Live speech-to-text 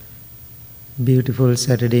Beautiful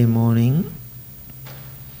Saturday morning.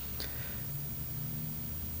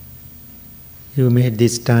 You made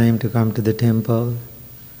this time to come to the temple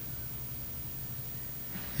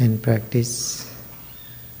and practice.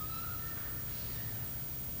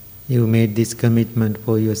 You made this commitment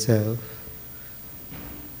for yourself.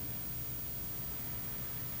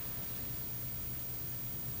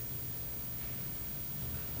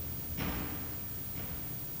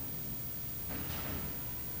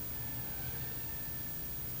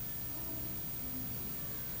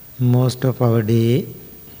 Most of our day,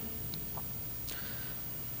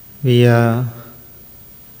 we are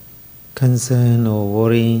concerned or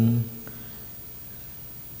worrying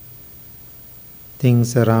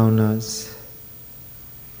things around us,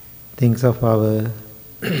 things of our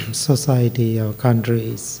society, our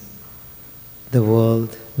countries, the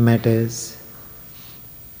world matters.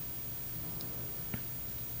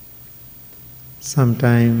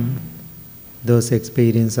 Sometimes those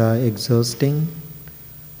experiences are exhausting,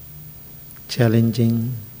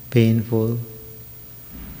 challenging, painful.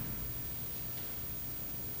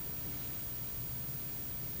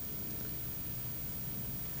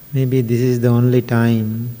 Maybe this is the only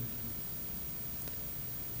time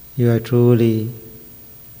you are truly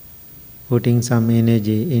putting some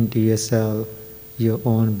energy into yourself, your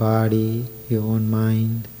own body, your own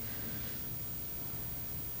mind.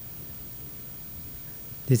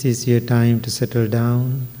 This is your time to settle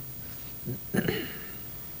down.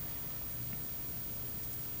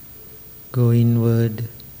 Go inward.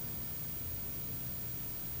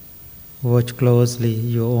 Watch closely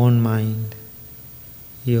your own mind,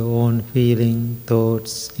 your own feeling,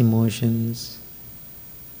 thoughts, emotions.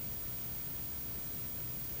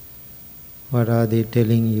 What are they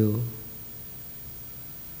telling you?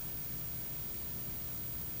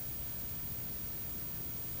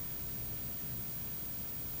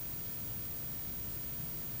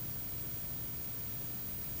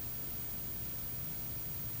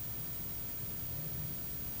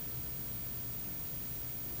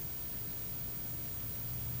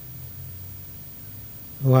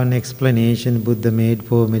 One explanation Buddha made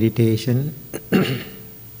for meditation,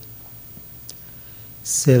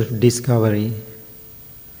 self-discovery.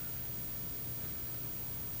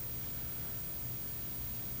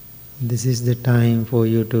 This is the time for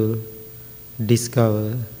you to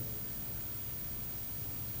discover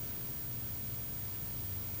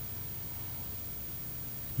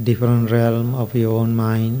different realm of your own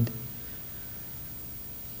mind.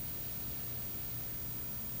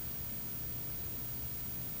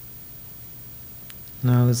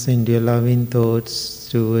 Now send your loving thoughts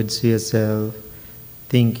towards yourself,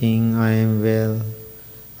 thinking, I am well,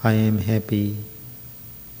 I am happy,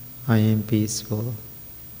 I am peaceful.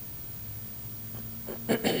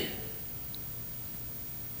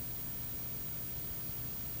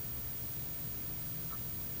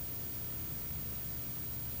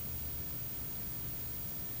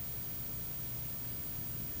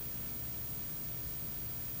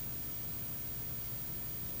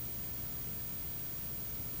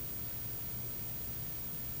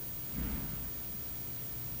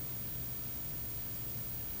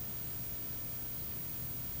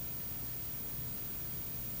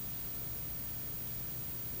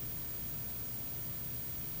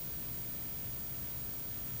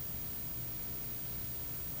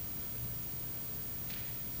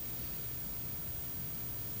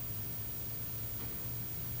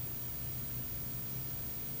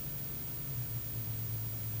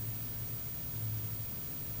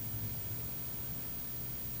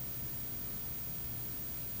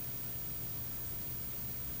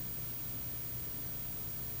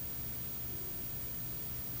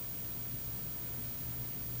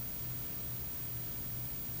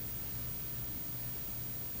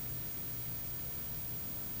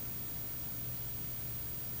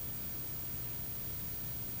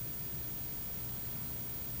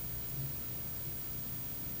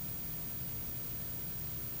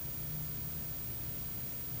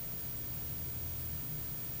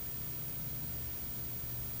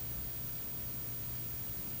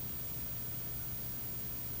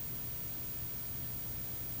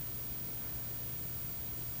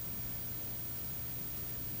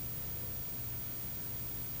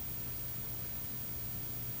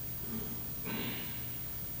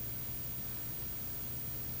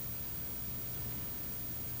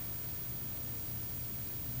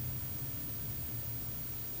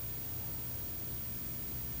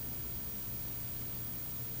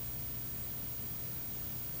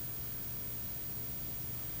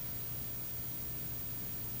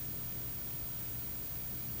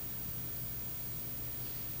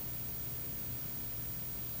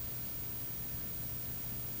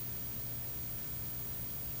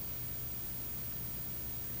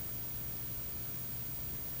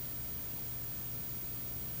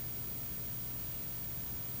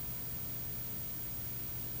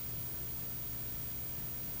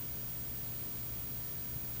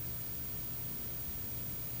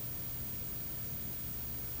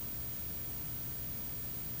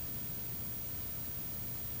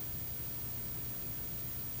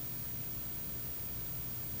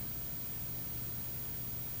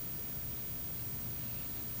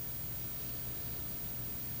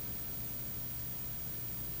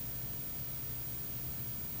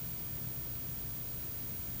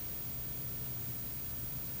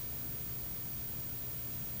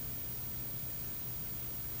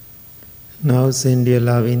 Now send your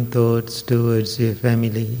loving thoughts towards your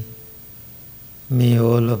family. May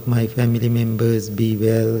all of my family members be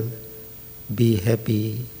well, be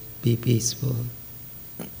happy, be peaceful.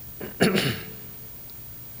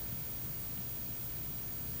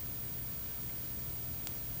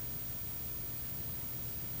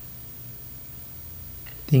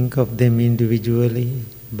 Think of them individually,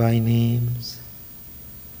 by names,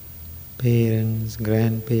 parents,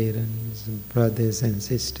 grandparents, brothers and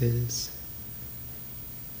sisters,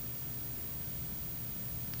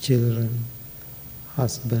 children,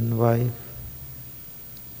 husband, wife.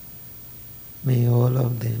 May all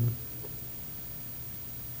of them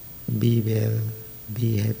be well,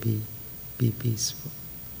 be happy, be peaceful.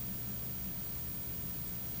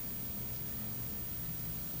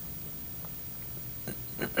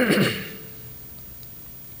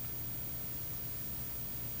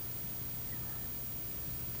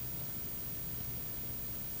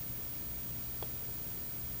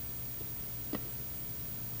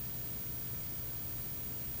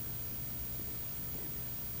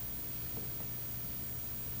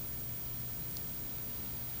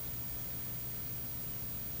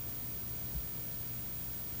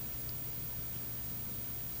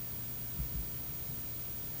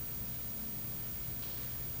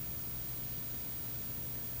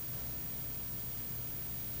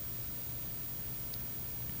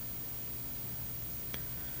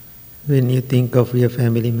 When you think of your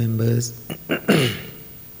family members,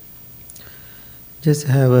 just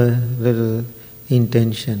have a little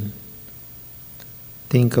intention.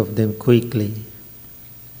 Think of them quickly.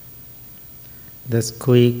 This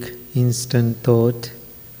quick, instant thought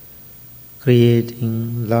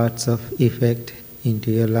creating lots of effect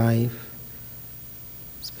into your life,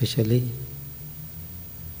 especially,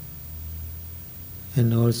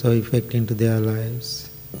 and also effect into their lives.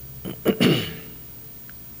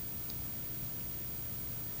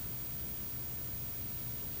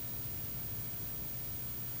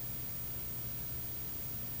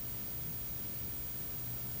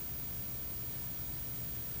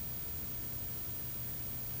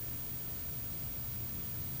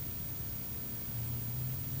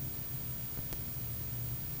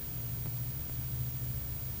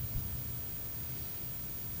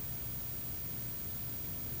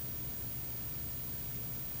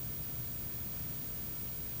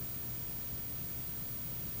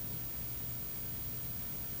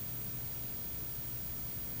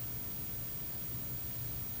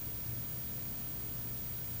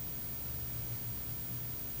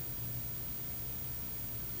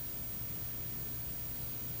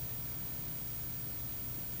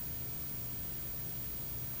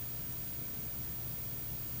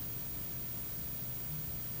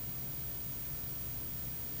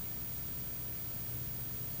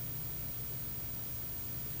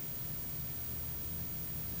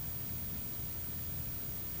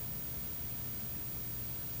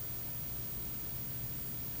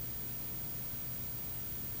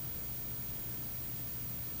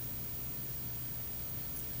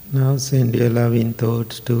 Now send your loving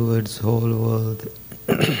thoughts towards whole world.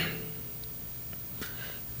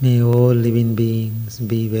 May all living beings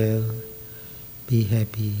be well, be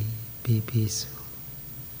happy, be peaceful.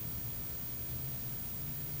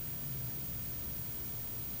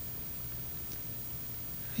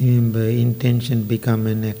 Remember, intention become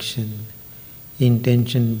an action.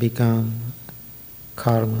 Intention become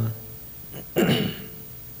karma.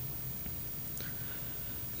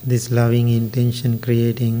 This loving intention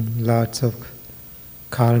creating lots of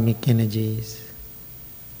karmic energies.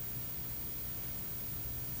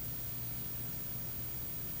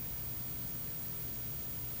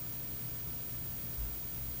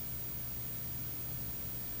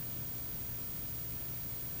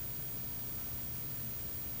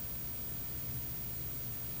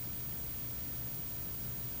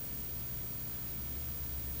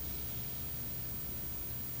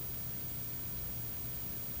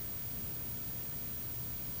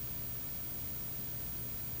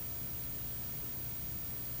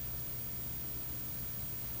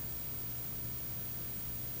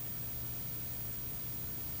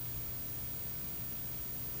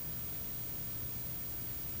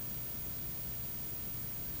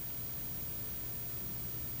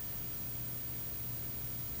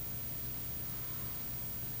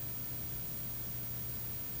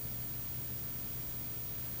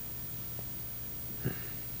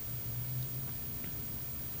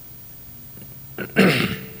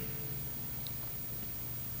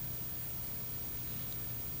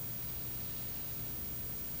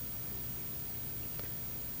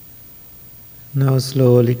 Now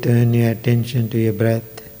slowly turn your attention to your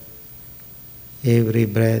breath. Every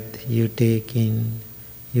breath you take in,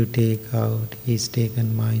 you take out is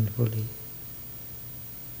taken mindfully.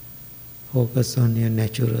 Focus on your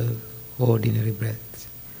natural, ordinary breaths.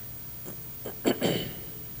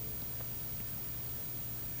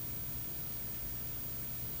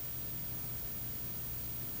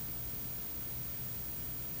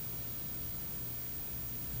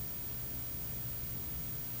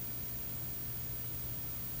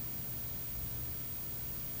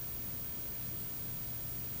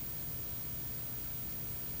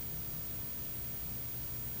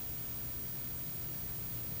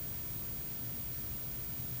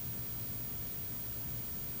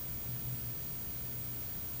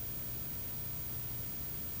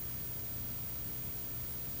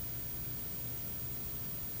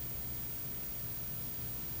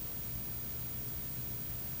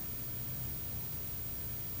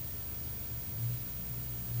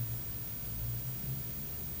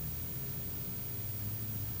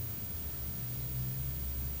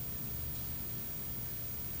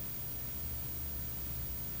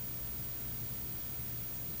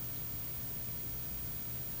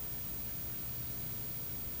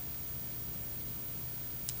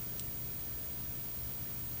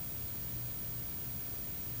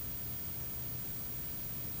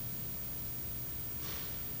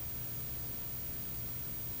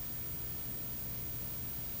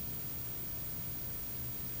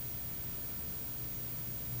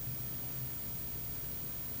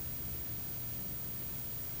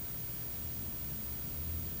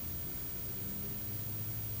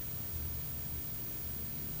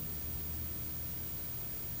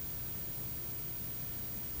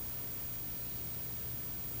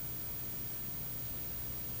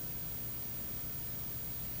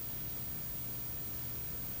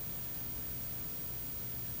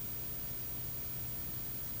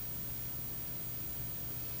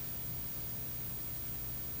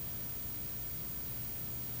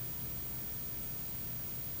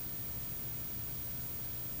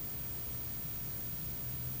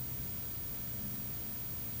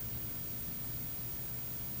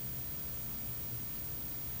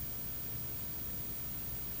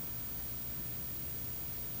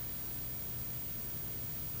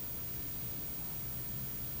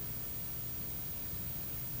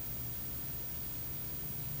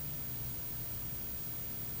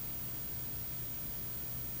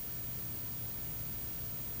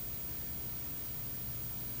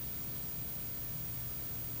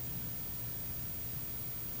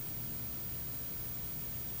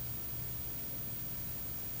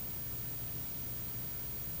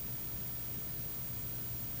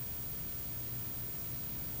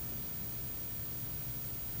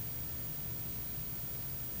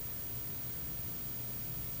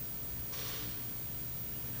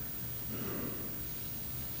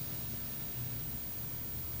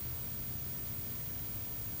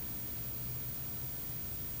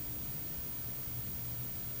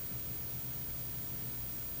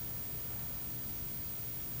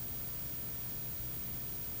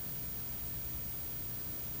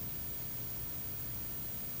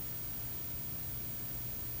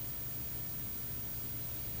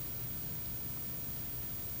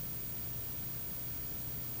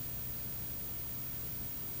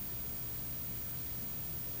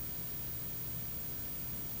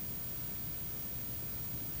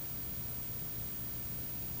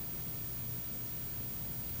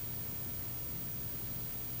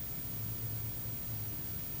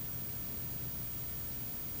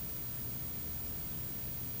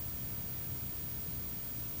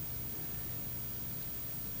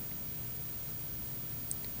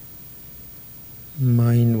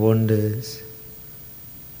 Mind wanders.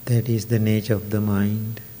 That is the nature of the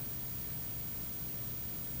mind.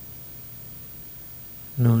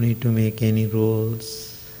 No need to make any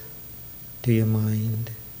rules to your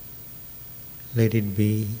mind. Let it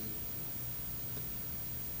be.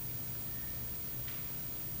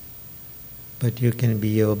 But you can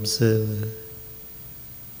be an observer.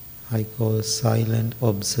 I call silent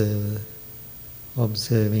observer,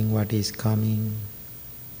 observing what is coming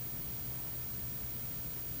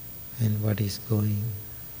and what is going,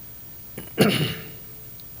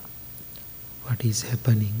 what is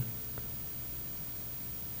happening.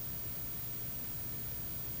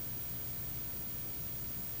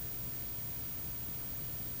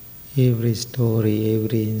 Every story,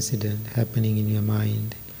 every incident happening in your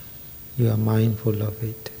mind, you are mindful of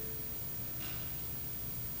it.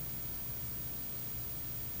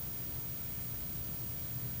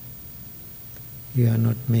 You are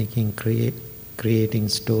not creating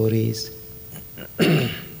stories.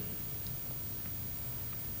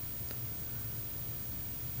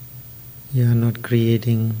 You are not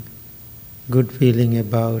creating good feeling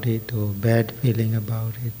about it or bad feeling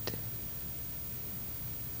about it.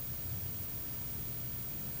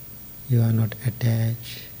 You are not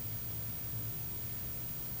attached.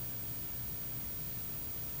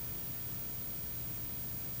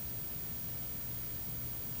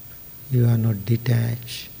 You are not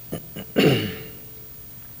detached.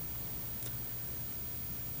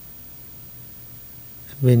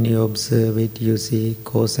 When you observe it, you see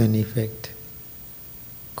cause and effect,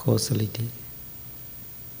 causality.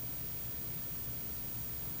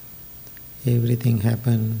 Everything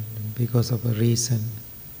happens because of a reason.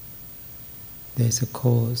 There's a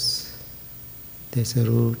cause, there's a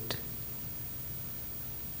root.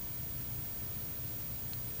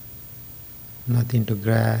 Nothing to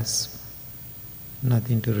grasp,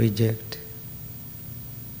 nothing to reject,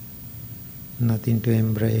 nothing to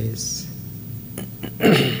embrace.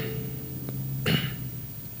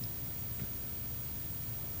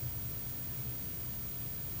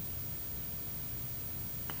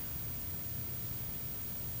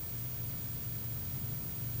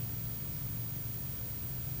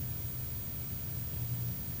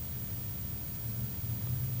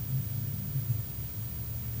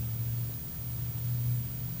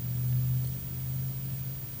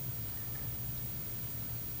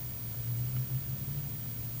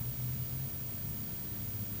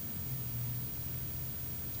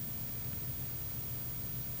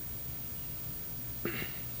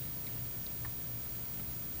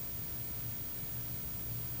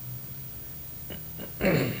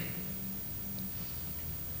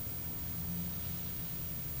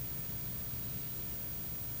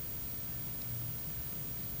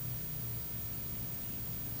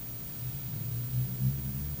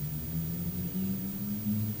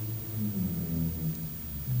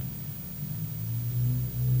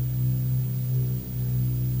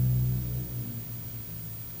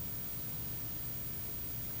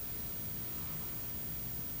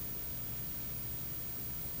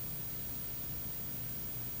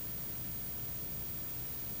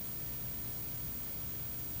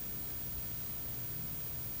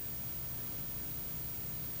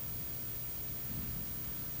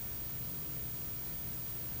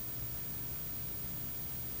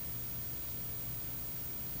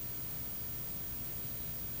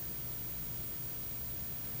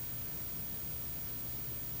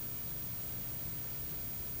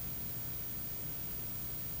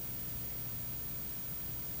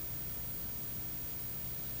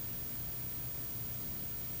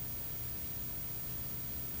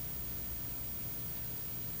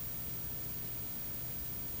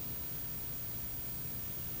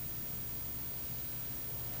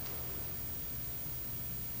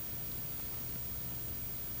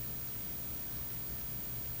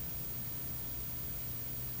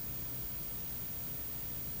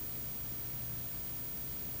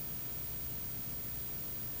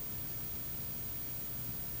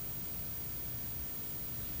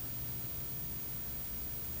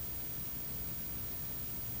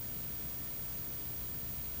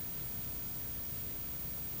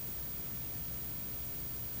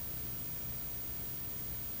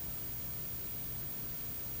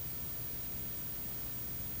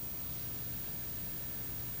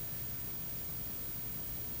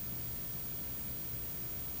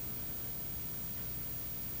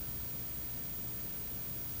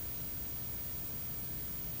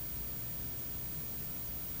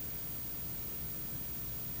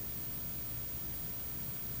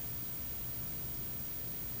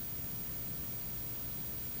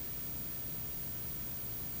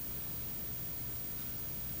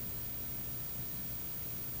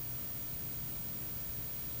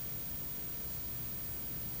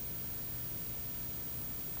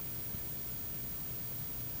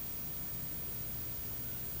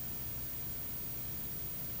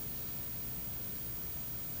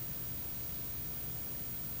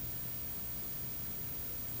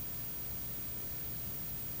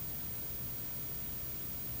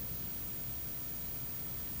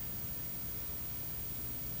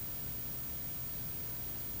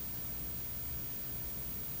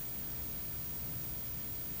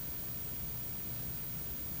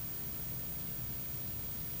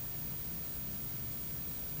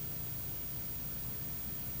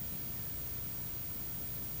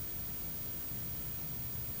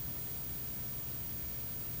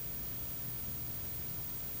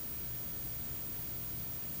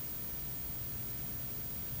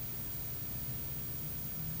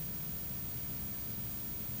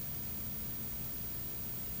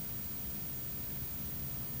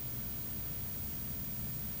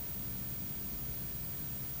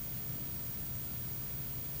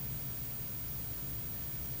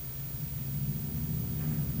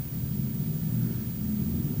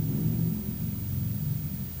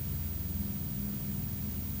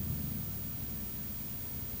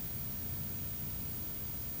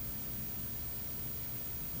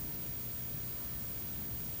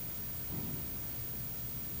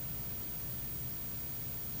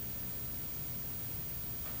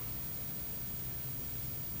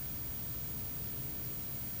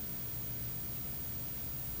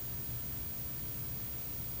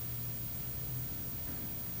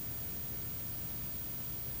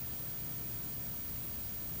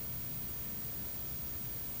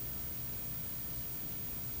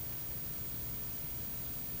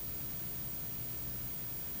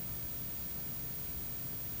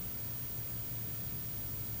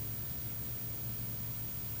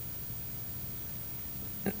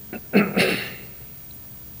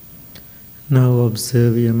 Now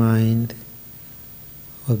observe your mind,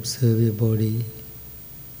 observe your body.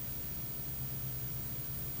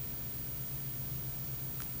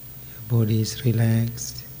 Your body is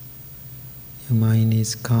relaxed, your mind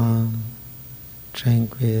is calm,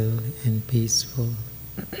 tranquil and peaceful.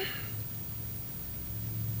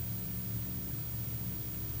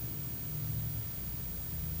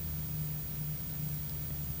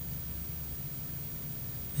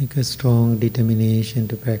 Make a strong determination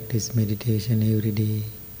to practice meditation every day,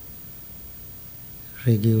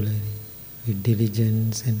 regularly, with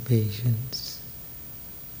diligence and patience.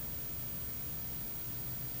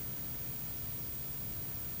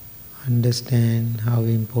 Understand how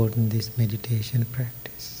important this meditation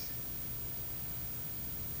practice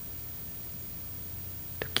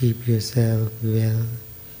to keep yourself well,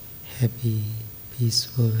 happy,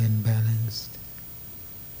 peaceful and balanced.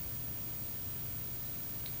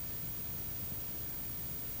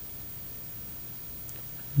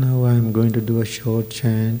 Now I am going to do a short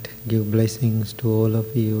chant, give blessings to all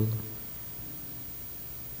of you.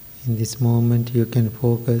 In this moment you can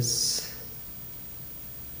focus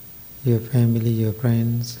your family, your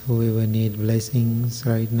friends, whoever need blessings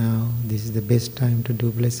right now. This is the best time to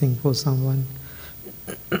do blessing for someone.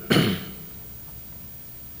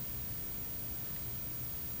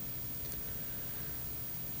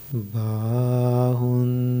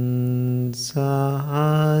 Bahun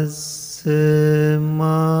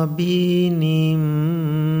sahasmabinim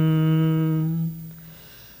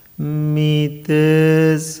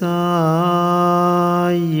mita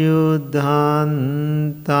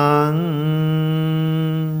sayudhantang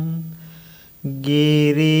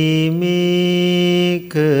girimekalang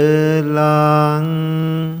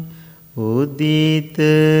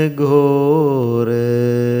udita ghora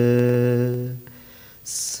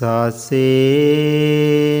sasena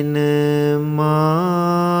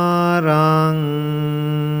marang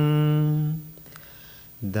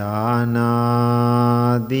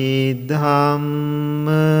danadi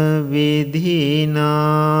dhamma vidhina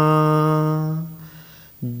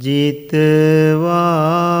jitva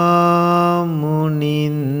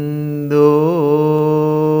munindo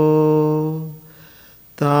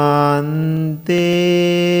tante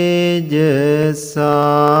jasa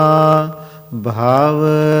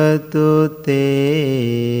bhavatu te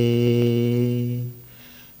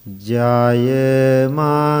jaya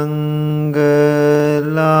mangalani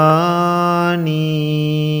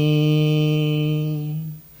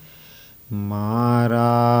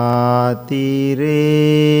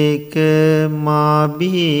maratireka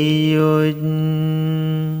mabhiyuj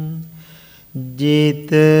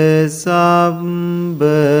jita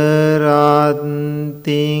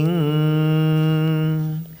sambharanting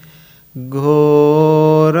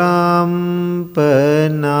ghoram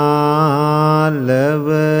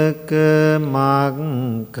panalavaka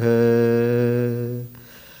magkha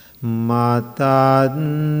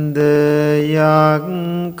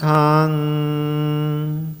matandayakhang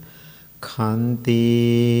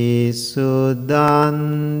khanti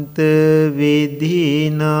sudanta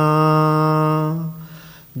vidhina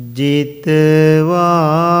jitva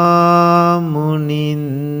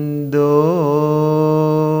munindo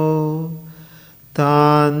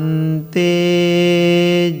tante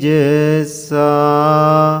jasa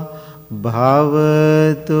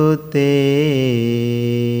bhavatu te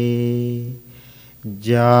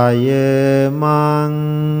jaya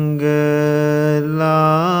mangalani.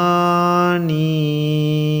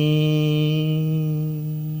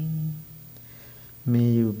 May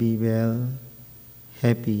you be well,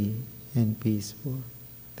 happy and peaceful.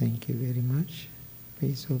 Thank you very much.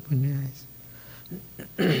 Please open your eyes.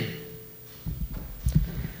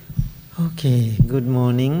 Okay, good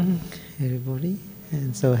morning everybody,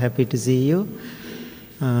 and so happy to see you.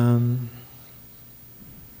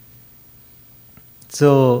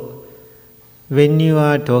 So when you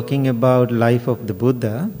are talking about life of the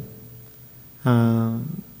Buddha,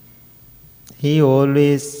 he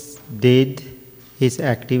always did his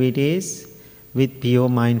activities with pure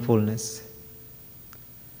mindfulness.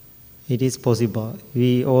 It is possible.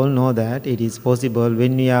 We all know that it is possible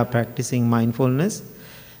when we are practicing mindfulness.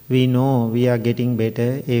 We know we are getting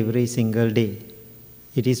better every single day.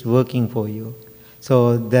 It is working for you.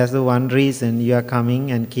 So that's the one reason you are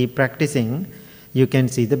coming and keep practicing. You can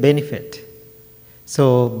see the benefit.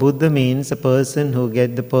 So Buddha means a person who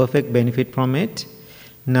gets the perfect benefit from it.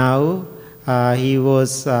 Now he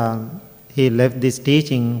left this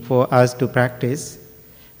teaching for us to practice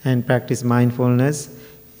and practice mindfulness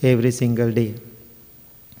every single day.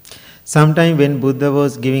 Sometime when Buddha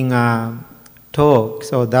was giving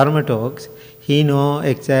talks or Dharma talks, he know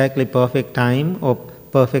exactly perfect time or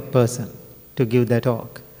perfect person to give the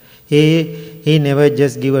talk. He never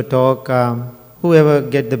just give a talk, whoever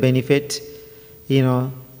get the benefit,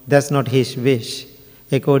 that's not his wish.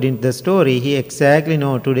 According to the story, he exactly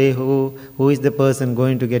know today who is the person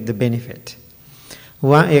going to get the benefit.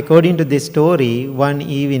 According to this story, one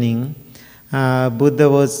evening, Buddha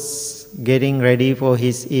was getting ready for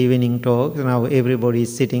his evening talk. Now everybody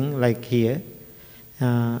is sitting like here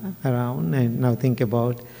around, and now think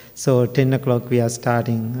about, so 10 o'clock we are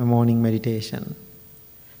starting a morning meditation.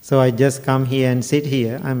 So I just come here and sit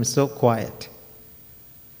here. I'm so quiet.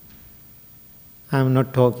 I'm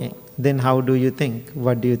not talking. Then how do you think?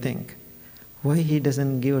 What do you think? Why he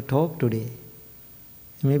doesn't give a talk today?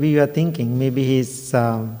 Maybe you are thinking, maybe he's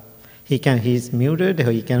muted,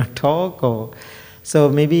 or he cannot talk, or so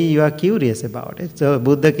maybe you are curious about it. So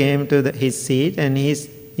Buddha came to his seat, and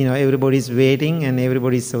everybody's waiting, and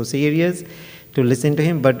everybody's so serious to listen to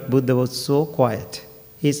him. But Buddha was so quiet.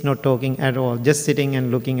 He's not talking at all, just sitting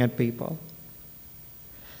and looking at people.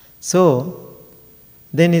 So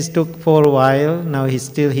then it took for a while. Now he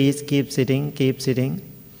keeps sitting.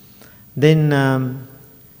 Then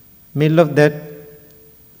middle of that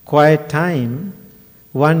quiet time,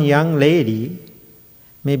 one young lady,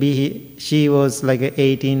 maybe she was like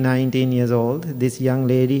 18, 19 years old. This young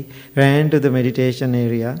lady ran to the meditation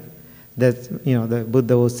area that the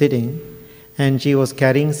Buddha was sitting, and she was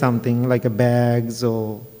carrying something like a bags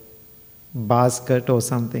or basket or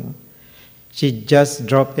something. She just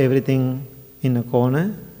dropped everything in a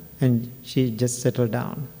corner and she just settled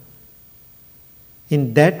down.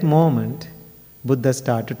 In that moment, Buddha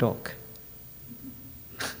started to talk.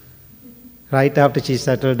 Right after she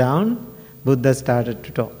settled down, Buddha started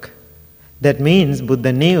to talk. That means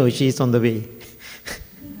Buddha knew she's on the way.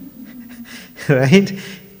 Right?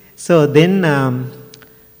 So then,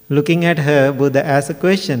 looking at her, Buddha asked a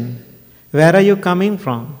question, "Where are you coming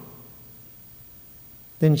from?"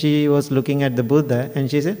 Then she was looking at the Buddha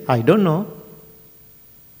and she said, "I don't know."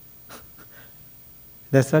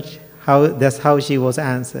 That's how she was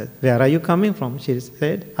answered. "Where are you coming from?" She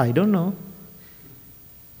said, "I don't know."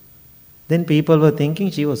 Then people were thinking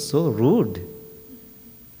she was so rude.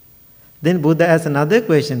 Then Buddha asked another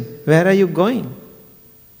question, "Where are you going?"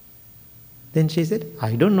 Then she said,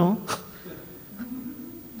 "I don't know."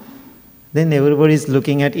 Then everybody is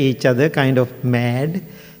looking at each other kind of mad.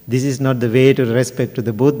 This is not the way to respect to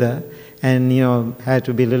the Buddha, and had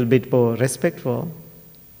to be a little bit more respectful.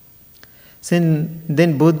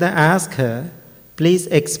 Then Buddha asked her, "Please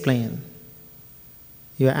explain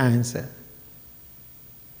your answer."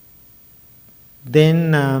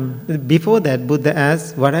 Then before that, Buddha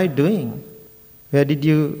asked, "What are you doing? Where did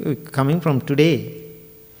you coming from today?"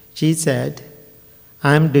 She said,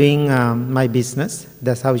 "I'm doing my business."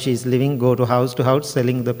 That's how she's living, go to house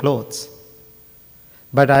selling the clothes.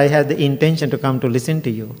 "But I had the intention to come to listen to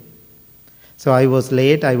you. So I was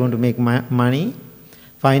late, I want to make money.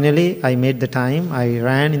 Finally, I made the time, I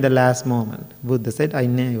ran in the last moment." Buddha said, "I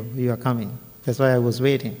knew you are coming. That's why I was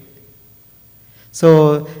waiting."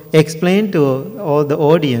 So explain to all the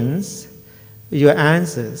audience your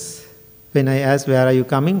answers. When I asked, "Where are you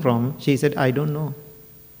coming from?" she said, "I don't know."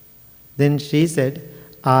 Then she said,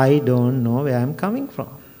 "I don't know where I'm coming from."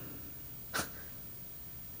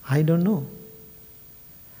 I don't know.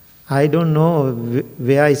 I don't know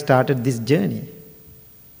where I started this journey.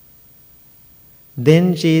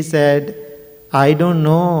 Then she said, "I don't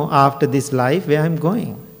know after this life where I'm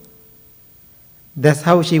going." That's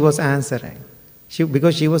how she was answering.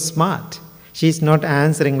 Because she was smart. She's not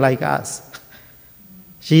answering like us.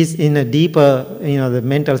 She's in a deeper, the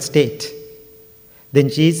mental state. Then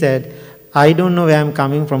she said, "I don't know where I'm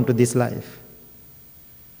coming from to this life.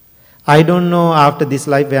 I don't know after this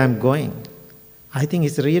life where I'm going. I think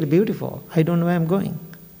it's really beautiful. I don't know where I'm going.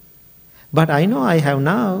 But I know I have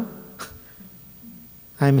now.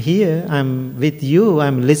 I'm here, I'm with you,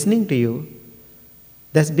 I'm listening to you.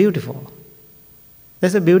 That's beautiful.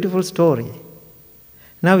 That's a beautiful story."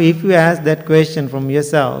 Now if you ask that question from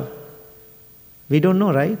yourself, we don't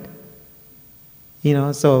know, right?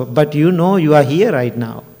 But you are here right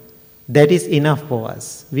now. That is enough for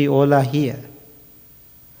us. We all are here.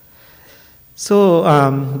 So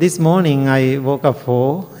this morning I woke up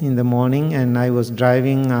 4 in the morning and I was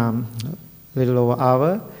driving a little over an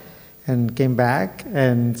hour and came back,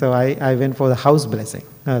 and so I went for the house blessing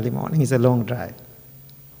early morning. It's a long drive.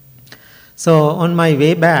 So on my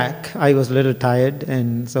way back I was a little tired,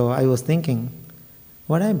 and so I was thinking,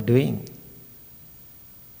 what I'm doing?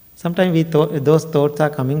 Sometimes those thoughts are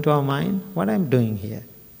coming to our mind, what I'm doing here?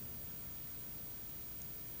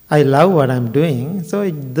 I love what I'm doing. So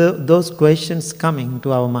those questions coming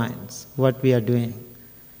to our minds, what we are doing,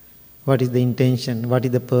 what is the intention, what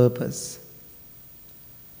is the purpose.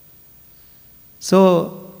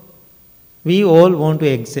 So we all want to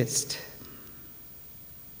exist,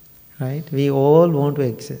 right? We all want to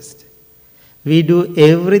exist. We do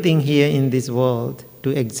everything here in this world to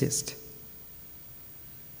exist.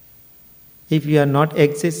 If you are not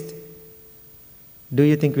exist, do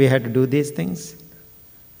you think we had to do these things?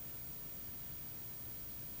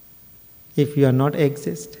 If you are not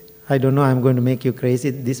exist, I don't know, I'm going to make you crazy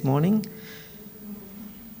this morning.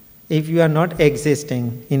 If you are not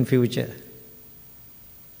existing in future,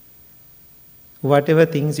 whatever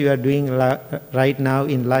things you are doing right now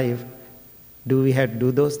in life, do we have to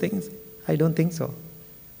do those things? I don't think so.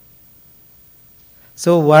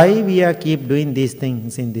 So why we are keep doing these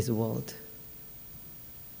things in this world?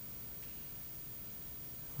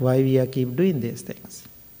 Why we are keep doing these things?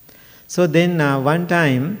 So then one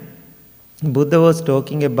time, Buddha was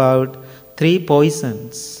talking about 3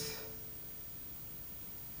 poisons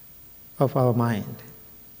of our mind.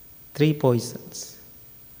 3 poisons.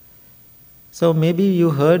 So maybe you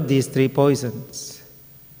heard these 3 poisons.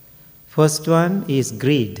 First one is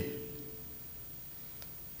greed.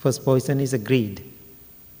 First poison is a greed.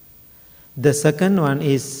 The second one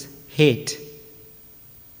is hate.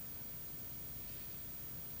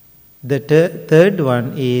 The third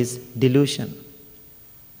one is delusion.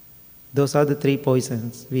 Those are the 3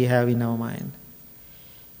 poisons we have in our mind.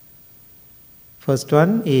 First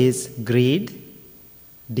one is greed,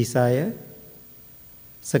 desire.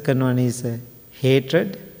 Second one is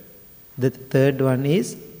hatred. The third one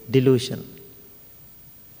is delusion.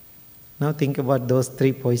 Now think about those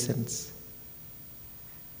 3 poisons.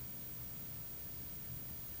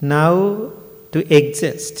 Now to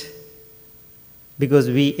exist, because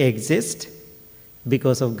we exist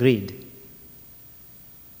because of greed.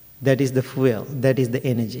 That is the fuel, that is the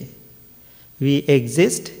energy. We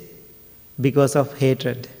exist because of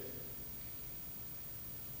hatred.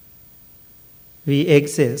 We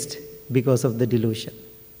exist because of the delusion.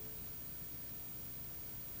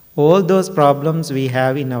 All those problems we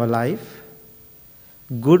have in our life,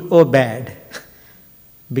 good or bad,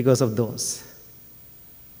 because of those.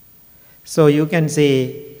 So you can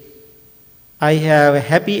say, I have a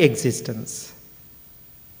happy existence.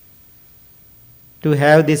 To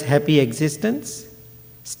have this happy existence,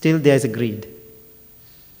 still there is a greed.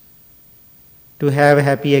 To have a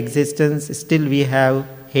happy existence, still we have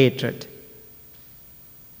hatred.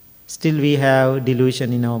 Still we have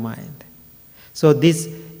delusion in our mind. So this,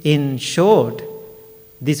 in short,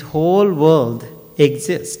 this whole world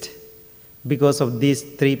exists because of these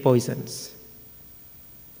 3 poisons.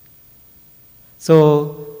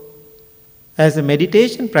 So, as a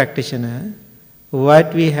meditation practitioner,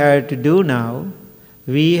 what we have to do now,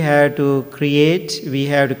 we have to create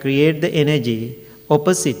the energy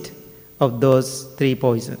opposite of those 3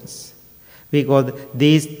 poisons. We call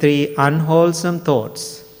these 3 unwholesome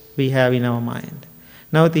thoughts we have in our mind.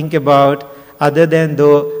 Now think about, other than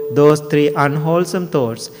those 3 unwholesome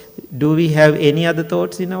thoughts, do we have any other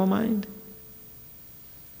thoughts in our mind?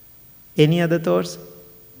 Any other thoughts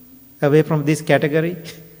away from this category?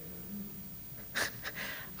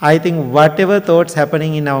 I think whatever thoughts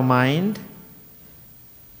happening in our mind,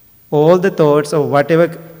 all the thoughts or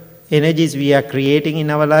whatever energies we are creating in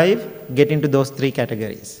our life get into those 3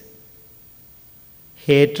 categories.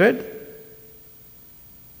 Hatred,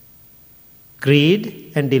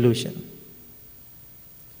 greed and delusion.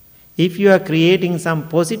 If you are creating some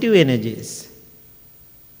positive energies,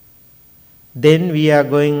 then we are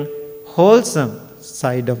going wholesome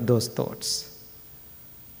side of those thoughts.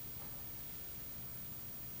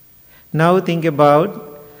 Now think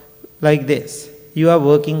about like this. You are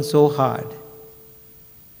working so hard.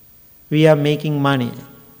 We are making money.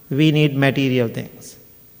 We need material things.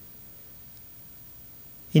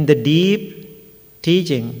 In the deep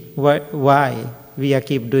teaching, why we are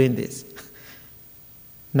keep doing this?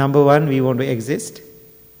 Number 1, we want to exist.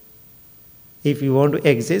 If we want to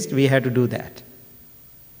exist, we have to do that.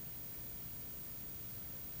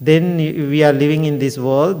 Then we are living in this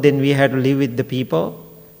world, then we have to live with the people,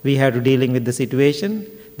 we have to dealing with the situation,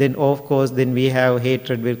 then of course then we have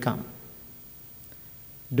hatred will come.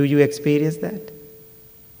 Do you experience that?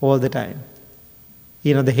 All the time.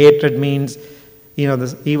 The hatred means,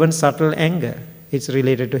 even subtle anger, it's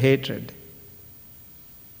related to hatred.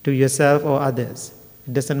 To yourself or others,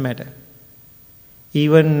 it doesn't matter.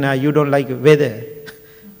 Even you don't like weather.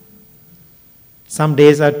 Some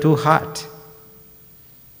days are too hot.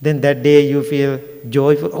 Then that day you feel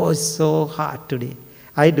joyful, oh it's so hot today.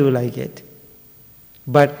 I do like it.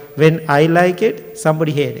 But when I like it,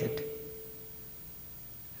 somebody hate it.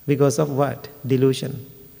 Because of what? Delusion.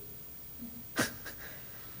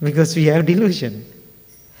 Because we have delusion.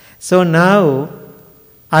 So now,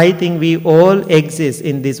 I think we all exist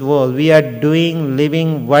in this world. We are doing,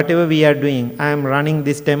 living, whatever we are doing. I am running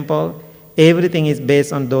this temple. Everything is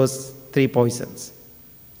based on those three poisons.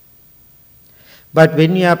 But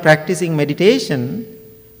when you are practicing meditation,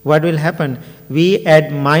 what will happen? We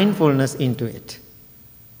add mindfulness into it.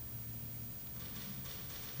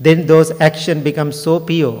 Then those actions become so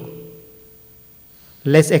pure.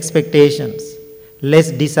 Less expectations, less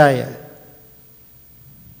desire.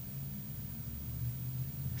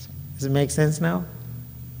 Does it make sense now?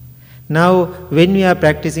 Now, when we are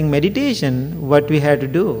practicing meditation, what we have to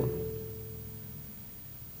do?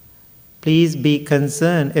 Please be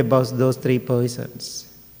concerned about those three poisons.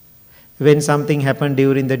 When something happened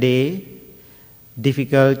during the day,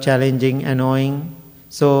 difficult, challenging, annoying,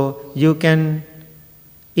 so you can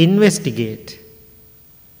investigate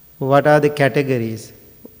what are the categories.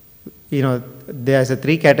 There's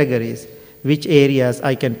three categories. Which areas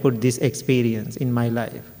I can put this experience in my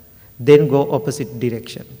life? Then go opposite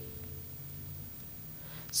direction.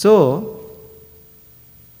 So,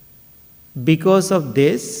 because of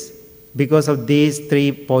these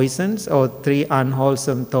three poisons or three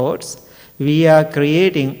unwholesome thoughts, we are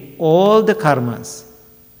creating all the karmas.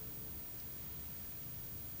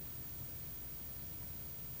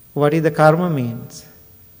 What is the karma means?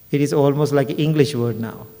 It is almost like an English word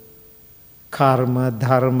now. Karma,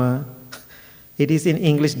 dharma. It is in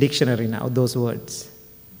English dictionary now, those words.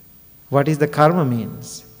 What is the karma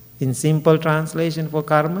means? In simple translation for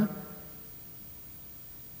karma?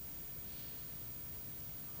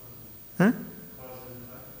 Huh?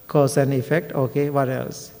 Cause and effect. Okay, what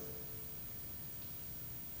else?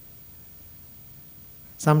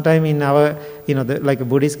 Sometime in our, like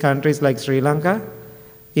Buddhist countries like Sri Lanka,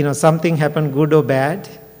 something happened good or bad,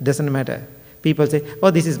 doesn't matter. People say,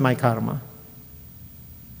 oh, this is my karma.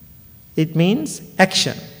 It means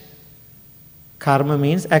action. Karma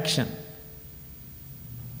means action.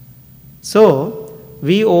 So,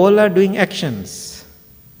 we all are doing actions.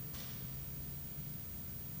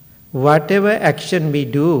 Whatever action we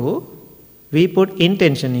do, we put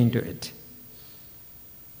intention into it.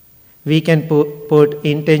 We can put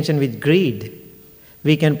intention with greed.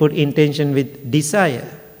 We can put intention with desire.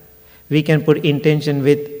 We can put intention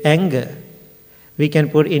with anger. We can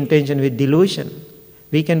put intention with delusion.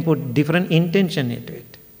 We can put different intention into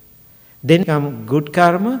it. Then come good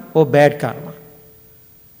karma or bad karma.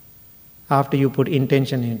 After you put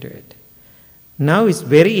intention into it. Now it's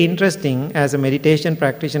very interesting as a meditation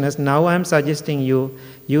practitioner. Now I'm suggesting you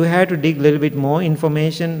have to dig a little bit more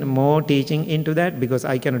information, more teaching into that because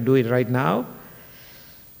I cannot do it right now.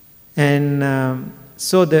 And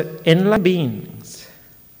so the enlightened beings,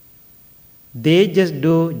 they just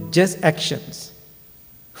do just actions.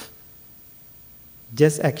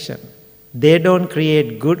 Just action. They don't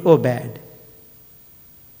create good or bad.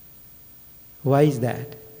 Why is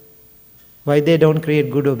that? Why they don't create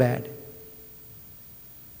good or bad?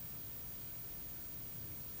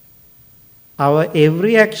 Our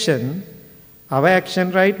action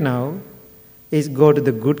right now is go to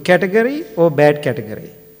the good category or bad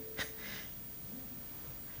category.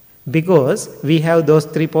 Because we have those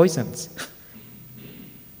three poisons.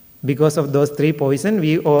 Because of those three poisons,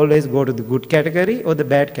 we always go to the good category or the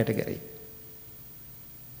bad category.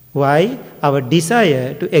 Why? Our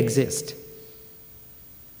desire to exist.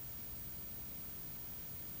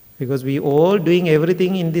 Because we all doing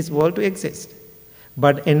everything in this world to exist.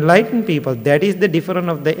 But enlightened people, that is the difference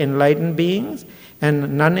of the enlightened beings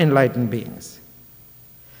and non-enlightened beings.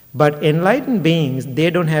 But enlightened beings,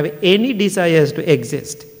 they don't have any desires to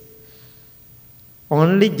exist.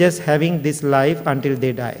 Only just having this life until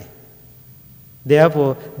they die.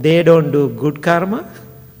 Therefore, they don't do good karma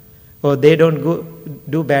or they don't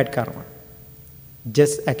do bad karma.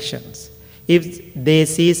 Just actions. If they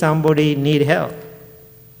see somebody need help,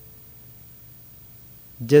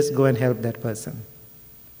 just go and help that person.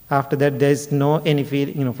 After that, there is no any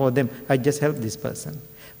feeling, for them. I just help this person.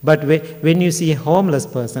 But when you see a homeless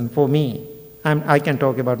person, for me, I can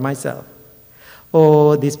talk about myself.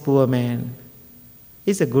 Oh, this poor man.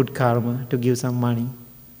 It's a good karma to give some money.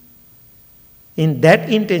 In that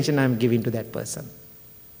intention, I am giving to that person.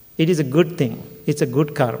 It is a good thing. It's a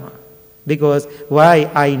good karma. Because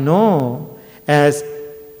why? I know as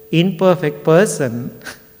imperfect person,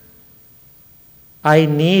 I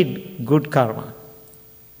need good karma.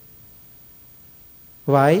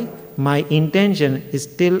 Why? My intention is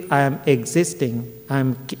still I am existing. I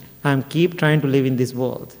am keep trying to live in this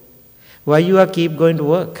world. Why you are keep going to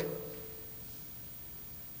work?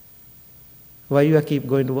 Why you are keep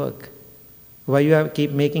going to work? Why you are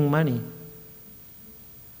keep making money?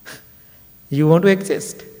 You want to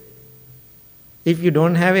exist. If you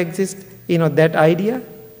don't have exist, that idea,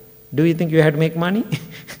 do you think you have to make money?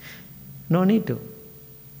 No need to.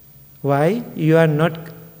 Why? You are not,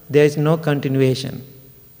 there is no continuation.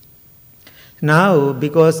 Now,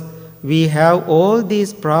 because we have all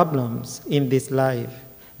these problems in this life,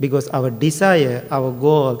 because our desire, our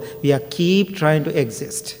goal, we are keep trying to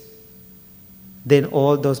exist, then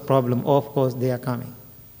all those problems, of course, they are coming.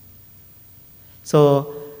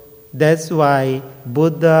 So, that's why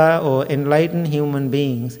Buddha or enlightened human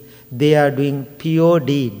beings, they are doing pure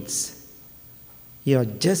deeds,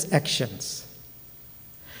 just actions.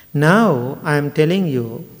 Now, I am telling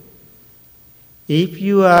you, if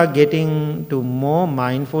you are getting to more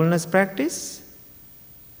mindfulness practice,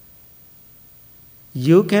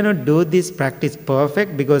 you cannot do this practice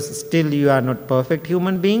perfect because still you are not perfect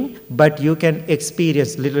human being, but you can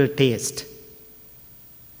experience little taste.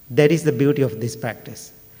 That is the beauty of this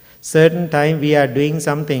practice. Certain time we are doing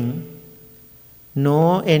something,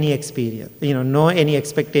 no any experience, no any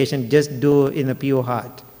expectation, just do in a pure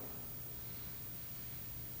heart.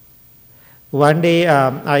 One day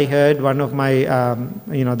I heard one of my,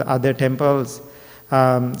 the other temples,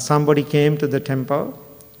 somebody came to the temple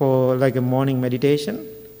for like a morning meditation.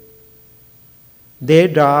 They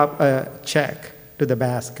drop a check to the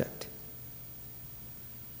basket.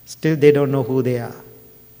 Still they don't know who they are.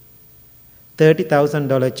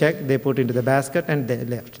 $30,000 check they put into the basket and they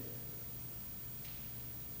left.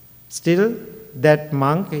 Still, that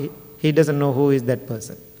monk, he doesn't know who is that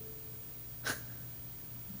person.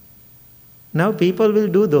 Now people will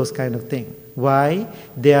do those kind of things. Why?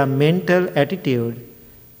 Their mental attitude,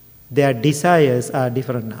 their desires are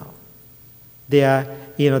different now. They are,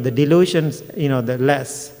 the delusions, the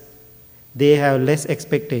less. They have less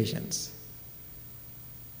expectations.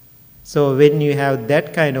 So when you have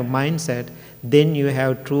that kind of mindset, then you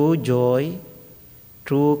have true joy,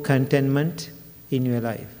 true contentment in your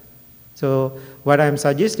life. So what I'm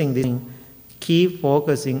suggesting is keep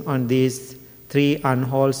focusing on these 3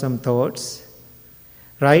 unwholesome thoughts.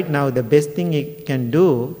 Right now, the best thing you can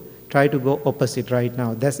do, try to go opposite right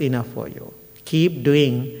now. That's enough for you. Keep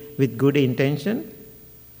doing with good intention.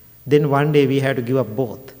 Then one day we have to give up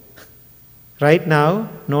both. Right now,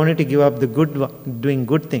 no need to give up the doing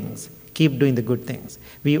good things. Keep doing the good things.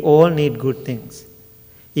 We all need good things.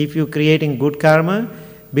 If you're creating good karma,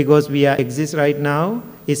 because we exist right now,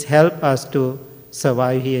 is help us to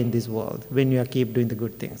survive here in this world when you are keep doing the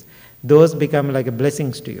good things. Those become like a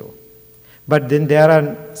blessings to you. But then there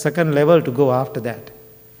are second level to go after that.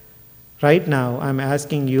 Right now, I'm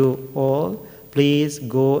asking you all, please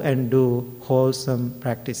go and do wholesome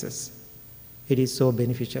practices. It is so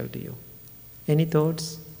beneficial to you. Any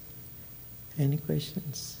thoughts? Any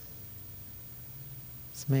questions?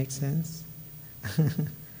 Does it make sense?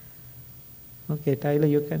 Okay, Tyler,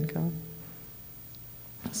 you can come.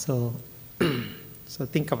 So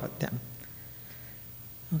think about them.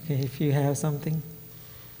 Okay, if you have something.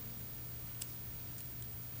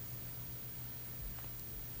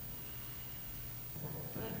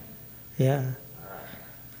 Yeah,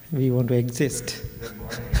 we want to exist. Good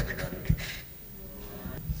morning, everybody.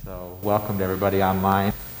 So, welcome to everybody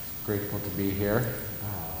online. Grateful to be here.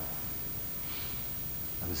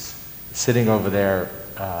 I was sitting over there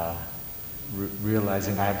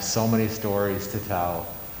realizing I have so many stories to tell,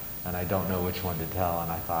 and I don't know which one to tell,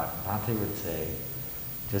 and I thought Bhante would say,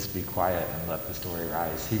 just be quiet and let the story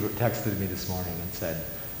rise. He texted me this morning and said,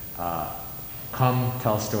 come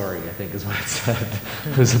tell story, I think is what it said.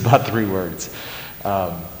 It was about 3 words.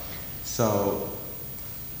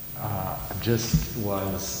 Just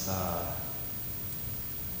was,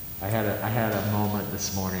 I had a moment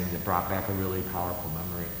this morning that brought back a really powerful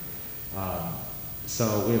memory.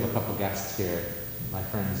 So we have a couple guests here. My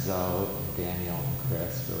friends Zoe, Daniel, and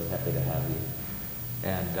Chris. Really happy to have you.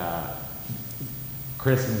 And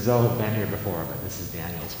Chris and Zoe have been here before, but this is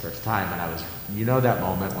Daniel's first time. And I was, that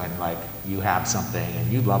moment when like you have something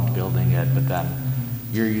and you loved building it, but then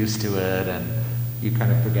you're used to it and you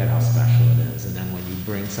kind of forget how special it is. And then when you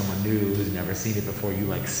bring someone new who's never seen it before, you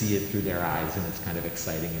like see it through their eyes and it's kind of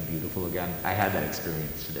exciting and beautiful again. I had that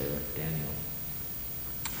experience today with Daniel.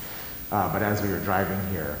 But as we were driving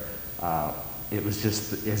here, it was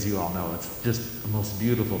just, as you all know, it's just the most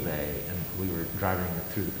beautiful day, and we were driving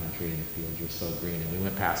through the country and the fields were so green, and we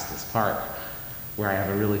went past this park where I have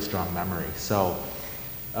a really strong memory. So,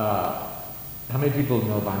 how many people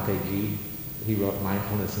know Bhante G? He wrote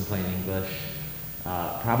Mindfulness in Plain English.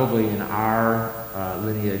 Probably in our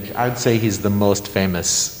lineage, I'd say he's the most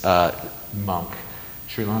famous monk,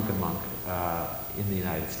 Sri Lankan monk in the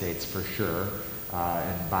United States for sure.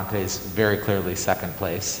 And Bhante's very clearly second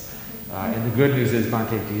place. And the good news is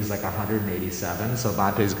Bhante G is like 187, so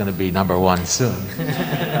Bhante's going to be number one soon.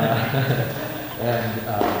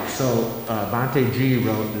 So Bhante G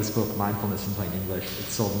wrote this book, Mindfulness in Plain English. It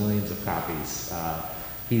sold millions of copies.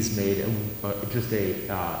 He's made just a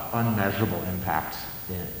unmeasurable impact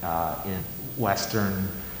in Western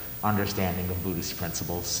understanding of Buddhist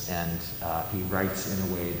principles, and he writes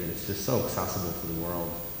in a way that is just so accessible to the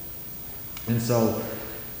world. And so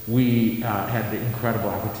we had the incredible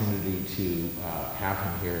opportunity to have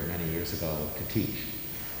him here many years ago to teach.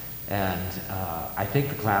 And I think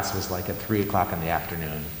the class was like at 3 o'clock in the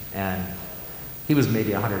afternoon. And he was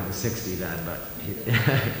maybe 160 then, but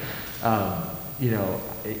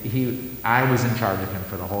I was in charge of him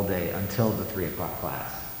for the whole day until the 3 o'clock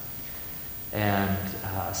class. And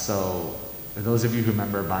so for those of you who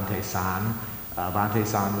remember Bhante San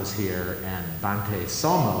was here, and Bhante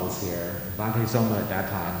Soma was here. Bhante Soma at that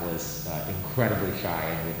time was incredibly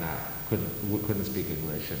shy and couldn't speak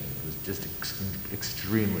English, and was just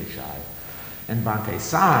extremely shy. And Bhante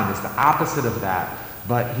San is the opposite of that,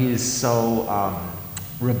 but he is so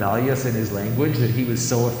rebellious in his language that he was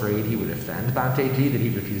so afraid he would offend Bhante G that he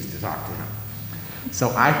refused to talk to him.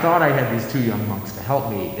 So I thought I had these two young monks to help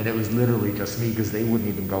me, and it was literally just me because they wouldn't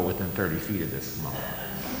even go within 30 feet of this monk.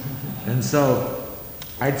 And so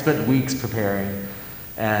I'd spent weeks preparing,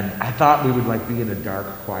 and I thought we would like be in a dark,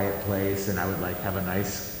 quiet place, and I would like have a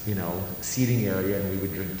nice, seating area, and we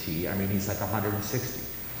would drink tea. I mean, he's like 160.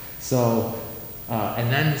 So, and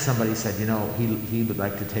then somebody said, he would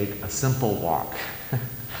like to take a simple walk.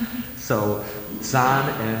 So San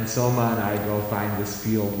and Soma and I go find this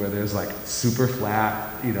field where there's like super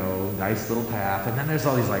flat, nice little path, and then there's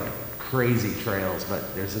all these like crazy trails,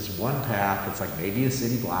 but there's this one path that's like maybe a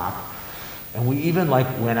city block. And we even like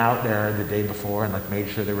went out there the day before and like made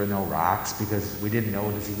sure there were no rocks, because we didn't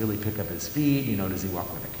know, does he really pick up his feet? Does he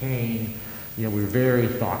walk with a cane? We were very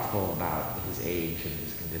thoughtful about his age and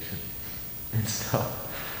his condition.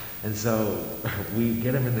 And so we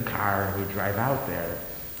get him in the car and we drive out there,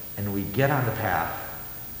 and we get on the path,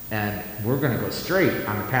 and we're going to go straight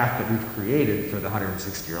on the path that we've created for the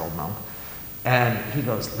 160-year-old monk. And he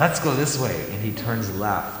goes, let's go this way, and he turns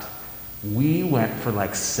left. We went for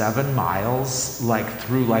like 7 miles, like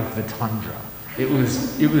through like the tundra. It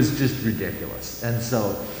was just ridiculous. And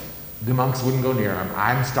so the monks wouldn't go near him.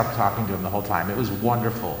 I'm stuck talking to him the whole time. It was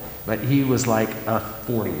wonderful. But he was like a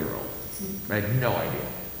 40-year-old. I had no idea.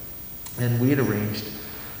 And we had arranged,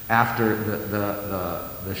 after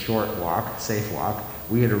the short walk, safe walk,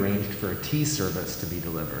 we had arranged for a tea service to be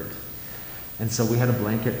delivered. And so we had a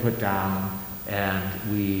blanket put down, and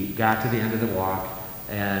we got to the end of the walk,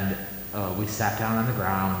 and we sat down on the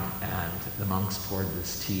ground, and the monks poured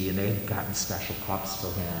this tea, and they had gotten special cups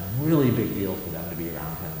for him. Really big deal for them to be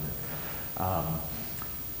around him.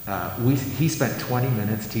 He spent 20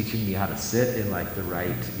 minutes teaching me how to sit in like the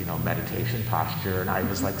right, meditation posture, and I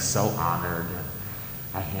was like so honored. And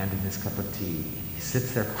I hand him his cup of tea, and he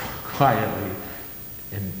sits there quietly,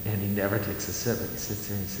 and he never takes a sip. He sits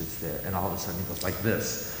there and he sits there, and all of a sudden he goes like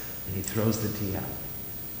this, and he throws the tea out,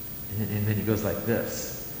 and then he goes like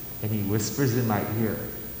this. And he whispers in my ear,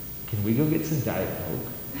 can we go get some Diet Coke?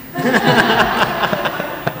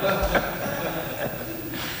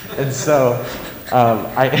 And so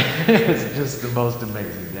it was just the most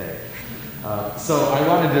amazing day. So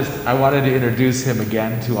I wanted to introduce him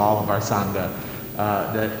again to all of our Sangha.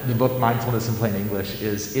 The book Mindfulness in Plain English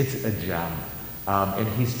it's a gem. And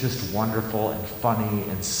he's just wonderful and funny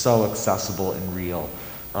and so accessible and real.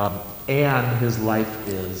 And his life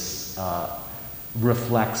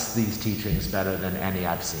reflects these teachings better than any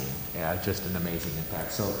I've seen. Yeah, just an amazing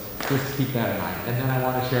impact. So just keep that in mind. And then I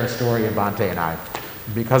want to share a story of Bhante and I.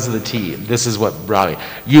 Because of the tea, this is what brought me.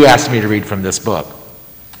 You asked me to read from this book.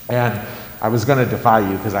 And I was going to defy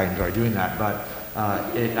you because I enjoy doing that. But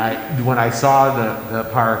when I saw the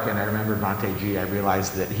park and I remembered Bhante G, I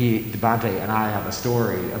realized that Bhante and I have a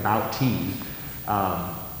story about tea.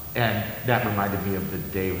 And that reminded me of the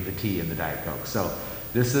day with the tea and the Diet Coke. So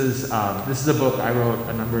this is a book I wrote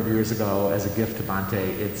a number of years ago as a gift to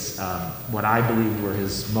Bhante. It's what I believe were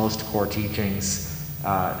his most core teachings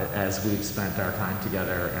as we've spent our time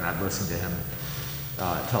together, and I've listened to him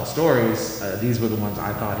tell stories. These were the ones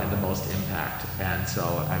I thought had the most impact, and so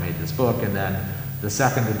I made this book. And then the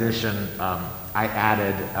second edition, I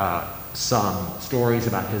added some stories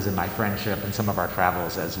about his and my friendship and some of our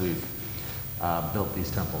travels as we've built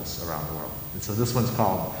these temples around the world. And so this one's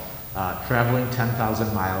called traveling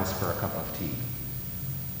 10,000 miles for a cup of tea.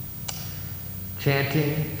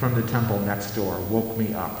 Chanting from the temple next door woke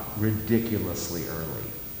me up ridiculously early.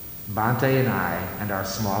 Bhante and I and our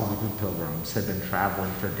small group of pilgrims had been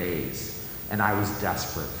traveling for days, and I was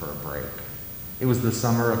desperate for a break. It was the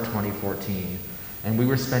summer of 2014, and we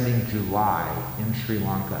were spending July in Sri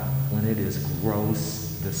Lanka when it is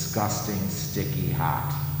gross, disgusting, sticky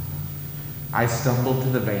hot. I stumbled to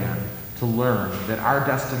the van to learn that our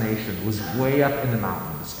destination was way up in the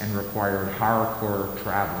mountains and required hardcore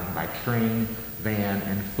traveling by train, van,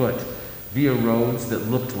 and foot via roads that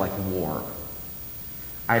looked like war.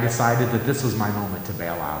 I decided that this was my moment to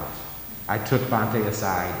bail out. I took Bhante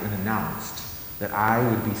aside and announced that I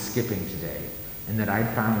would be skipping today and that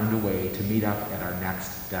I'd found a way to meet up at our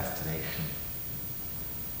next destination.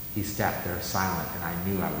 He sat there silent, and I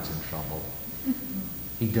knew I was in trouble.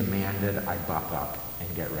 He demanded I buck up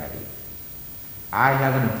and get ready. I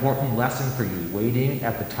have an important lesson for you waiting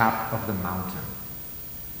at the top of the mountain.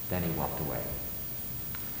 Then he walked away.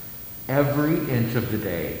 Every inch of the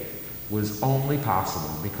day was only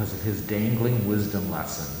possible because of his dangling wisdom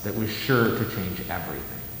lesson that was sure to change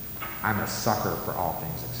everything. I'm a sucker for all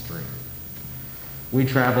things extreme. We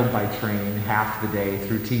traveled by train half the day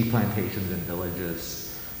through tea plantations and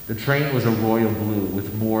villages. The train was a royal blue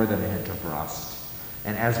with more than a hint of rust.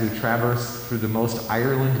 And as we traversed through the most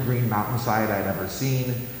Ireland green mountainside I'd ever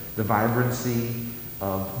seen, the vibrancy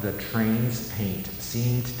of the train's paint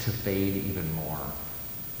seemed to fade even more.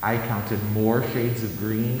 I counted more shades of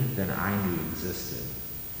green than I knew existed.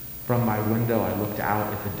 From my window, I looked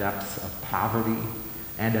out at the depths of poverty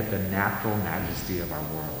and at the natural majesty of our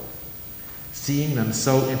world. Seeing them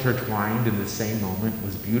so intertwined in the same moment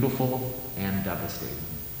was beautiful and devastating.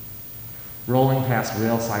 Rolling past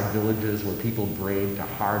railside villages where people braved a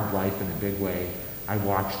hard life in a big way, I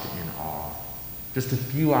watched in awe. Just a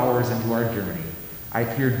few hours into our journey, I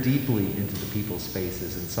peered deeply into the people's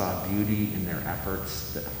faces and saw beauty in their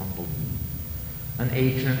efforts that humbled me. An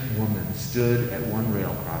ancient woman stood at one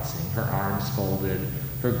rail crossing, her arms folded,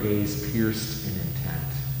 her gaze pierced in intent.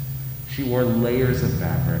 She wore layers of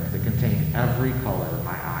fabric that contained every color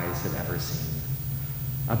my eyes had ever seen.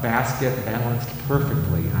 A basket balanced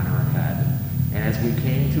perfectly on her head, and as we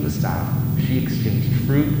came to a stop, she exchanged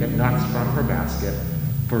fruit and nuts from her basket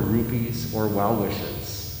for rupees or well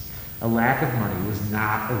wishes. A lack of money was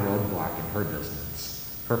not a roadblock in her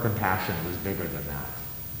business. Her compassion was bigger than that.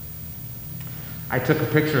 I took a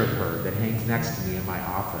picture of her that hangs next to me in my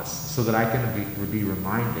office so that I can be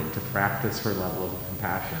reminded to practice her level of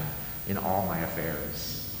compassion in all my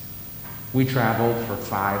affairs. We traveled for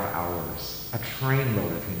 5 hours, a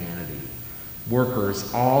trainload of humanity,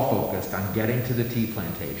 workers all focused on getting to the tea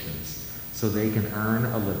plantations so they can earn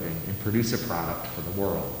a living and produce a product for the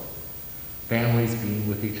world. Families being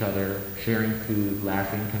with each other, sharing food,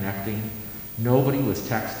 laughing, connecting. Nobody was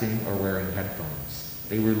texting or wearing headphones.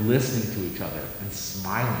 They were listening to each other and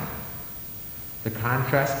smiling. The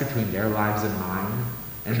contrast between their lives and mine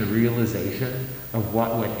and the realization of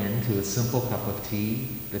what went into a simple cup of tea,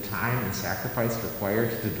 the time and sacrifice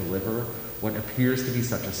required to deliver what appears to be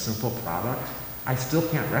such a simple product, I still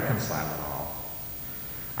can't reconcile it all.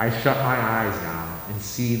 I shut my eyes now and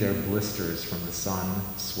see their blisters from the sun,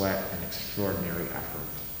 sweat, and extraordinary effort.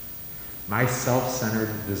 My self-centered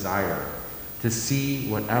desire to see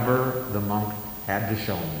whatever the monk had to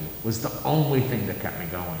show me was the only thing that kept me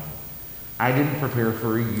going. I didn't prepare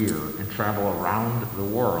for a year and travel around the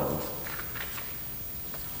world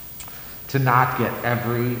to not get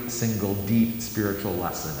every single deep spiritual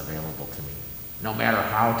lesson available to me. No matter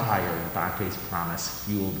how tired, Bhante's promise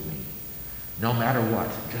fueled me. No matter what,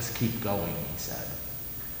 just keep going, he said.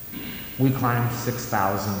 We climbed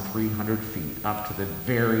 6,300 feet up to the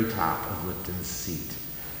very top of Lipton's Seat.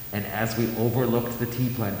 And as we overlooked the tea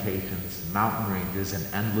plantations, mountain ranges, and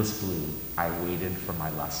endless blue, I waited for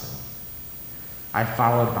my lesson. I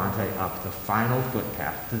followed Bhante up the final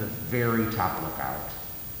footpath to the very top lookout.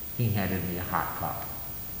 He handed me a hot cup.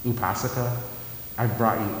 Upasaka, I've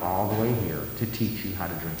brought you all the way here to teach you how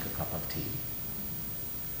to drink a cup of tea.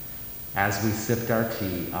 As we sipped our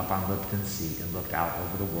tea up on Lipton's Seat and looked out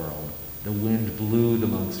over the world, the wind blew the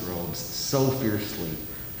monk's robes so fiercely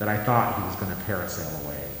that I thought he was going to parasail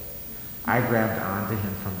away. I grabbed onto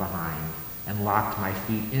him from behind and locked my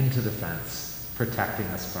feet into the fence, protecting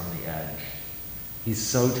us from the edge. He's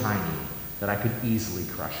so tiny that I could easily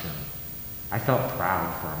crush him. I felt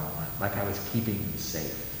proud for a moment, like I was keeping him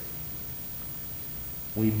safe.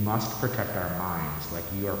 We must protect our minds like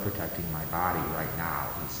you are protecting my body right now,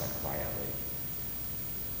 he said quietly.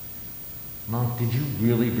 Monk, did you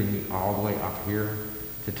really bring me all the way up here?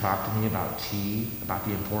 to talk to me about tea, about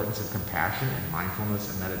the importance of compassion and mindfulness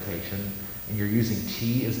and meditation, and you're using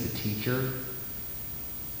tea as the teacher,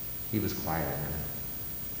 he was quiet a minute.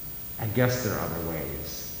 I guess there are other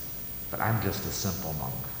ways, but I'm just a simple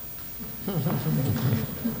monk.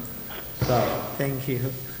 So, Thank you.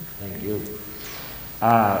 thank you.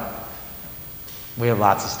 We have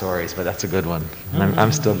lots of stories, but that's a good one. And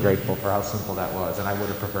I'm still grateful for how simple that was, and I would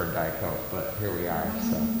have preferred Diet Coke, but here we are.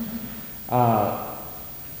 So,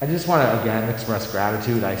 I just want to again express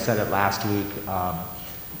gratitude. I said it last week.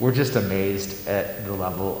 We're just amazed at the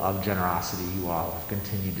level of generosity you all have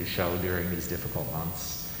continued to show during these difficult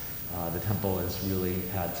months. The temple has really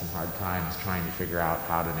had some hard times trying to figure out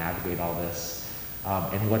how to navigate all this.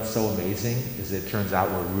 And what's so amazing is it turns out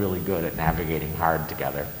we're really good at navigating hard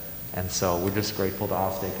together. And so we're just grateful to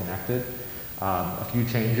all stay connected. A few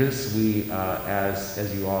changes. We,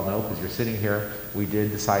 as you all know, because you're sitting here, we did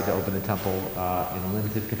decide to open the temple in a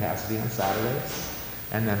limited capacity on Saturdays.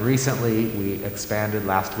 And then recently we expanded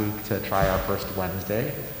last week to try our first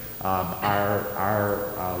Wednesday. Our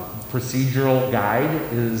procedural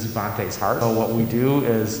guide is Bhante's heart. So what we do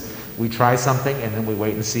is we try something and then we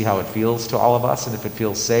wait and see how it feels to all of us. And if it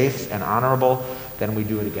feels safe and honorable, then we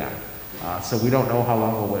do it again. So we don't know how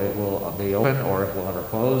long it will be open or if we'll ever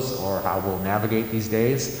close or how we'll navigate these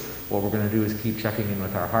days. What we're going to do is keep checking in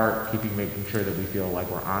with our heart, making sure that we feel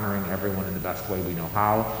like we're honoring everyone in the best way we know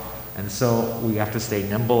how. And so we have to stay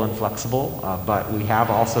nimble and flexible, but we have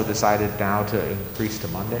also decided now to increase to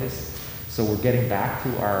Mondays. So we're getting back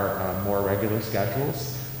to our more regular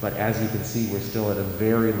schedules, but as you can see, we're still at a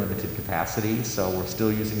very limited capacity, so we're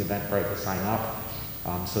still using Eventbrite to sign up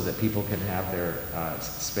so that people can have their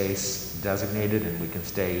space designated and we can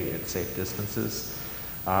stay at safe distances.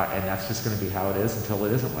 And that's just going to be how it is until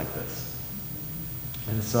it isn't like this.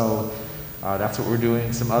 And so that's what we're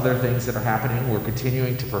doing. Some other things that are happening, we're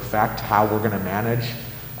continuing to perfect how we're going to manage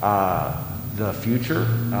the future.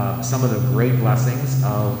 Some of the great blessings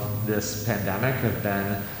of this pandemic have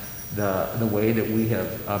been the way that we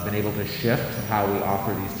have been able to shift how we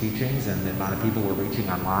offer these teachings and the amount of people we're reaching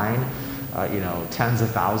online. Tens of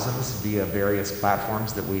thousands via various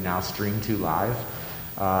platforms that we now stream to live.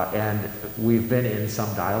 And we've been in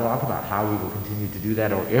some dialogue about how we will continue to do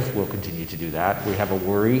that or if we'll continue to do that. We have a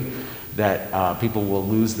worry that people will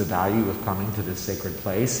lose the value of coming to this sacred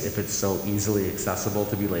place if it's so easily accessible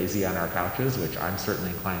to be lazy on our couches, which I'm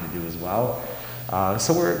certainly inclined to do as well.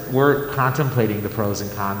 So we're contemplating the pros and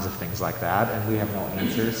cons of things like that, and we have no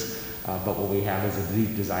answers. But what we have is a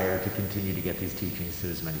deep desire to continue to get these teachings to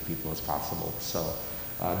as many people as possible. So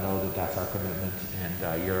know that that's our commitment,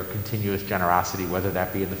 and your continuous generosity, whether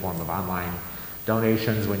that be in the form of online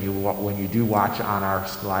donations when you do watch on our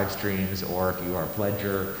live streams, or if you are a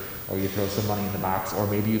pledger, or you throw some money in the box, or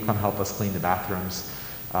maybe you come help us clean the bathrooms.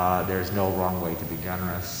 There's no wrong way to be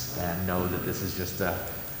generous, and know that this is just a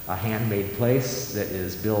handmade place that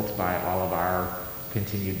is built by all of our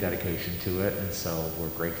continued dedication to it, and so we're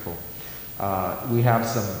grateful. We have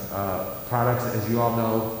some products, as you all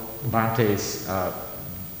know. Bhante's,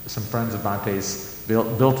 some friends of Bhante's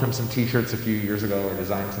built him some t-shirts a few years ago, or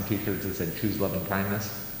designed some t-shirts that said "Choose Loving Kindness,"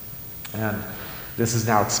 and this is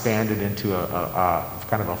now expanded into a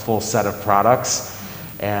kind of a full set of products.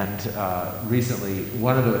 And recently,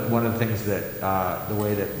 one of the things that the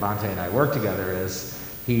way that Bhante and I work together is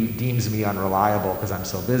he deems me unreliable because I'm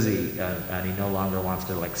so busy, and he no longer wants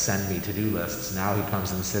to send me to-do lists. Now he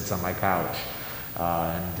comes and sits on my couch,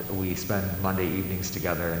 and we spend Monday evenings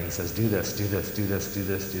together. And he says, "Do this, do this, do this, do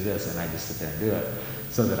this, do this," and I just sit there and do it,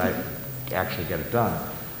 so that I actually get it done.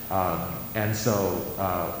 And so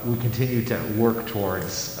we continue to work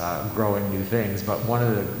towards growing new things. But one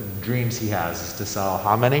of the dreams he has is to sell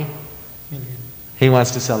how many? Million. He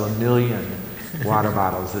wants to sell 1 million water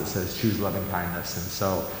bottles that says "Choose Loving Kindness." And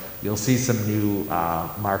so you'll see some new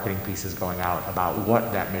marketing pieces going out about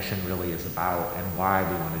what that mission really is about and why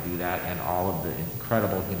we want to do that, and all of the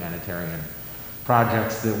incredible humanitarian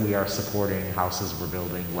projects that we are supporting, houses we're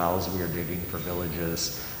building, wells we are digging for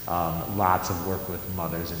villages, lots of work with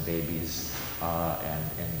mothers and babies,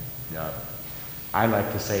 and I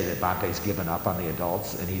like to say that Bhante's given up on the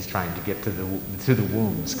adults and he's trying to get to the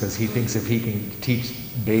wombs, because he thinks if he can teach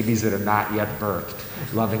babies that are not yet birthed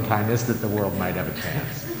loving kindness, that the world might have a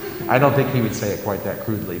chance. I don't think he would say it quite that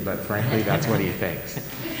crudely, but frankly, that's what he thinks.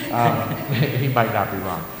 He might not be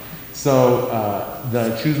wrong. So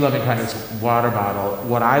the Choose Loving Kindness water bottle,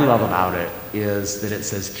 what I love about it is that it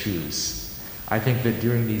says choose. I think that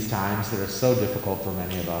during these times that are so difficult for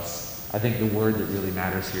many of us, I think the word that really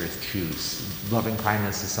matters here is choose. Loving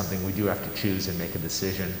kindness is something we do have to choose and make a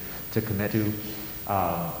decision to commit to.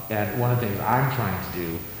 And one of the things I'm trying to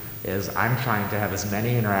do is I'm trying to have as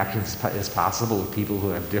many interactions as possible with people who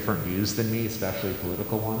have different views than me, especially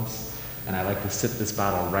political ones. And I like to sit this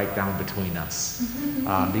bottle right down between us.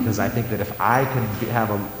 Because I think that if I can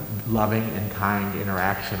have a loving and kind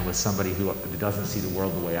interaction with somebody who doesn't see the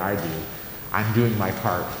world the way I do, I'm doing my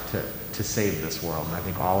part to save this world. And I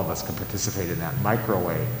think all of us can participate in that micro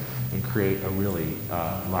way and create a really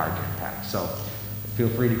large impact. So feel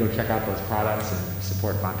free to go check out those products and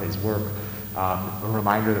support Bhante's work. A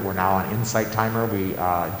reminder that we're now on Insight Timer. We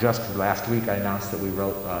just last week I announced that we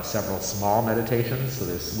wrote several small meditations. So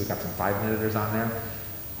we got some 5-minuters on there.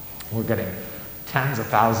 We're getting tens of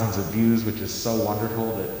thousands of views, which is so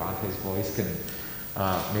wonderful that Bhante's voice can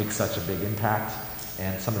make such a big impact.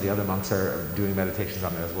 And some of the other monks are doing meditations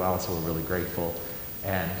on there as well, so we're really grateful.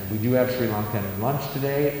 And we do have Sri Lankan lunch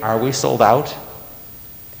today. Are we sold out?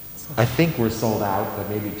 I think we're sold out, but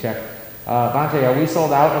maybe check. Bhante, are we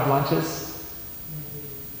sold out of lunches?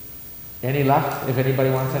 Any left, if anybody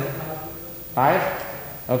wants any?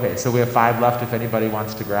 5? Okay, so we have 5 left if anybody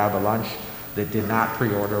wants to grab a lunch that did not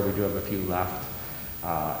pre-order. We do have a few left.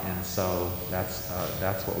 And so that's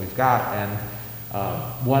what we've got. And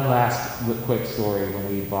one last quick story when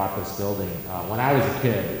we bought this building. When I was a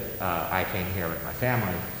kid, I came here with my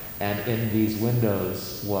family, and in these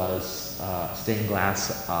windows was stained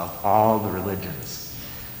glass of all the religions.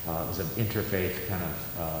 It was an interfaith kind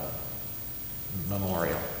of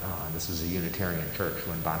memorial. This was a Unitarian church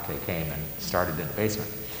when Bhante came and started in the basement.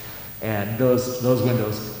 And those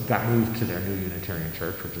windows got moved to their new Unitarian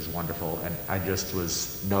church, which is wonderful. And I just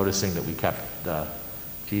was noticing that we kept the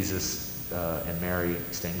Jesus and Mary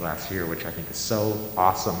stained glass here, which I think is so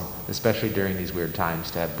awesome, especially during these weird times,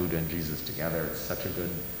 to have Buddha and Jesus together. It's such a good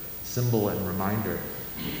symbol and reminder.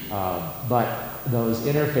 But those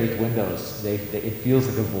interfaith windows, it feels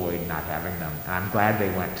like a void not having them. And I'm glad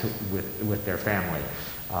they went with their family.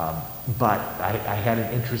 But I had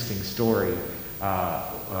an interesting story.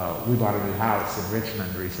 We bought a new house in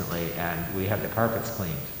Richmond recently, and we had the carpets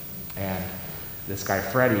cleaned. And this guy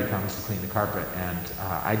Freddie comes to clean the carpet, and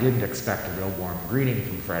I didn't expect a real warm greeting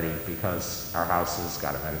from Freddie because our house has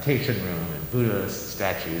got a meditation room and Buddhist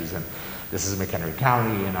statues, and this is McHenry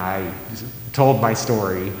County, and I told my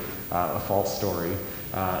story, a false story,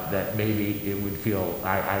 that maybe it would feel,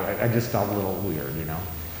 I just felt a little weird, you know.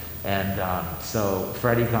 And so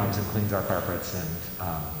Freddie comes and cleans our carpets, and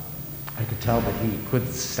I could tell that he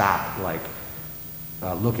couldn't stop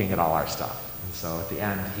looking at all our stuff. And so at the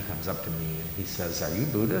end, he comes up to me and he says, "Are you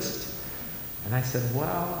Buddhist?" And I said,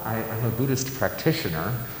 "Well, I'm a Buddhist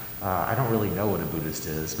practitioner. I don't really know what a Buddhist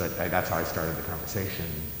is, but that's how I started the conversation."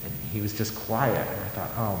 And he was just quiet, and I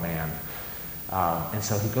thought, oh man. And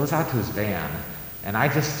so he goes out to his van, and I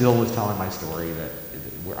just still was telling my story that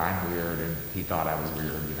I'm weird, and he thought I was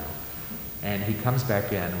weird, you know. And he comes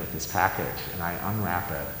back in with this package, and I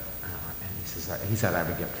unwrap it, and he said, "I have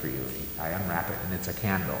a gift for you." I unwrap it, and it's a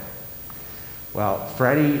candle. Well,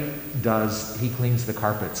 Freddie he cleans the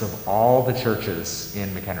carpets of all the churches in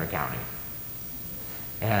McHenry County.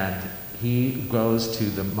 And he goes to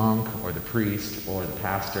the monk or the priest or the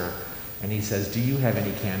pastor, and he says, "Do you have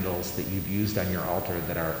any candles that you've used on your altar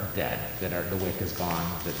that are dead, the wick is gone,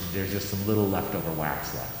 that there's just some little leftover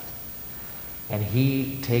wax left?" And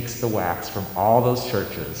he takes the wax from all those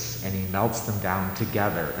churches and he melts them down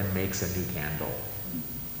together and makes a new candle.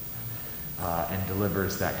 And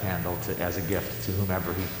delivers that candle as a gift to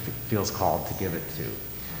whomever he feels called to give it to.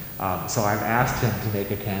 So I've asked him to make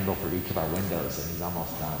a candle for each of our windows, and he's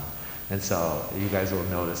almost done. And so you guys will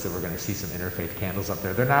notice that we're going to see some interfaith candles up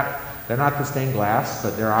there. They're not the stained glass,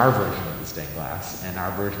 but they're our version of the stained glass and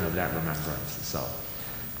our version of that remembrance. So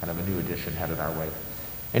kind of a new addition headed our way.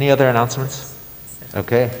 Any other announcements?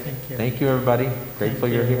 Okay. Thank you. Thank you, everybody. Grateful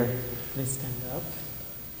you're here. Please stand.